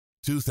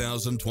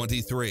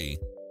2023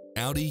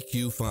 Audi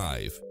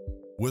Q5.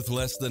 With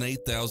less than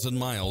 8,000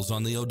 miles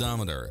on the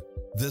odometer,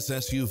 this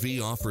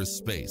SUV offers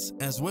space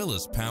as well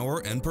as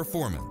power and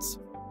performance.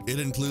 It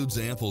includes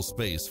ample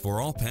space for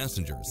all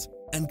passengers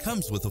and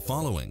comes with the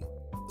following: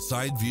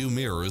 side view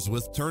mirrors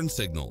with turn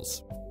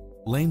signals,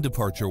 lane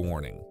departure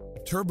warning,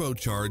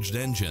 turbocharged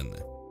engine,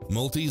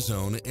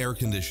 multi-zone air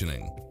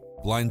conditioning,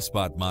 blind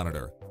spot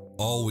monitor,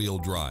 all-wheel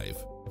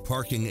drive,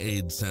 parking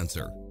aid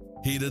sensor,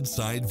 heated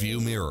side view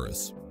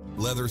mirrors,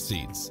 leather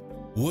seats,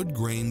 wood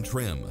grain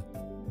trim,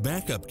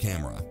 backup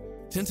camera,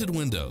 tinted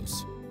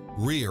windows,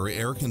 rear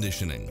air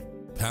conditioning,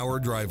 power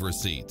driver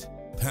seat,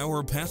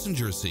 power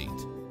passenger seat,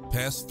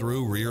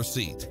 pass-through rear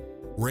seat,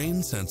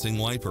 rain sensing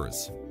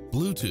wipers,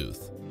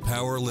 Bluetooth,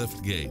 power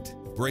liftgate,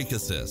 brake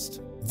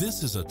assist.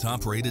 This is a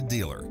top-rated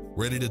dealer.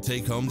 Ready to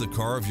take home the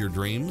car of your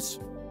dreams?